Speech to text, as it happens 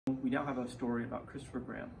we now have a story about Christopher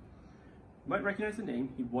Graham. You might recognize the name.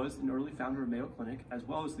 He was an early founder of Mayo Clinic, as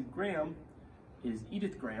well as the Graham is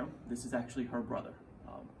Edith Graham. This is actually her brother.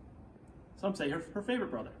 Some say her favorite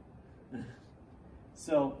brother.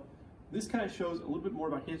 So this kind of shows a little bit more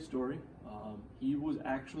about his story. He was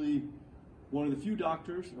actually one of the few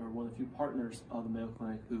doctors, or one of the few partners of the Mayo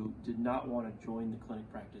Clinic, who did not want to join the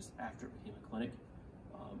clinic practice after it became a clinic.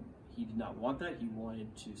 He did not want that. He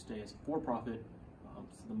wanted to stay as a for-profit,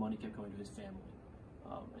 so the money kept going to his family.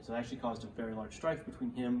 And so it actually caused a very large strife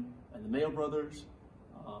between him and the Mayo brothers,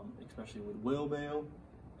 especially with Will Mayo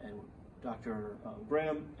and Dr.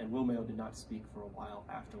 Graham. And Will Mayo did not speak for a while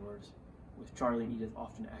afterwards, with Charlie and Edith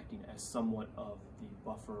often acting as somewhat of the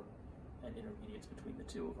buffer and intermediates between the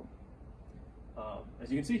two of them. As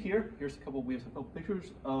you can see here, we have a couple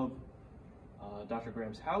pictures of Dr.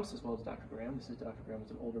 Graham's house, as well as Dr. Graham. This is Dr. Graham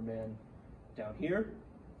as an older man down here,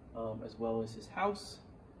 as well as his house.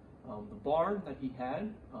 The barn that he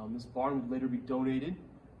had, this barn would later be donated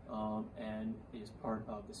and is part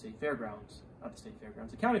of the state fairgrounds, not the state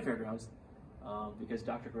fairgrounds, the county fairgrounds, because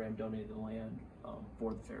Dr. Graham donated the land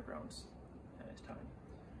for the fairgrounds at his time.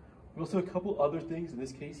 We also have a couple other things in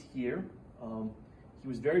this case here. He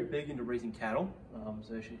was very big into raising cattle,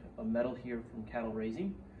 so actually a medal here from cattle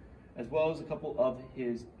raising, as well as a couple of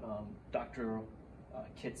his doctoral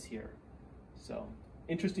kits here. So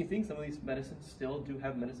interesting thing, some of these medicines still do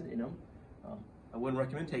have medicine in them. I wouldn't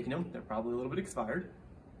recommend taking them. They're probably a little bit expired.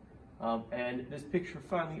 And this picture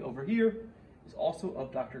finally over here is also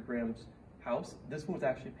of Dr. Graham's house. This one was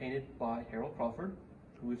actually painted by Harold Crawford,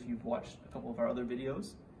 who, if you've watched a couple of our other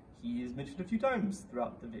videos, he is mentioned a few times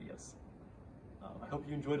throughout the videos. I hope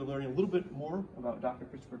you enjoyed learning a little bit more about Dr.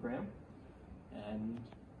 Christopher Graham, and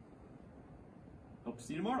hope to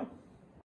see you tomorrow.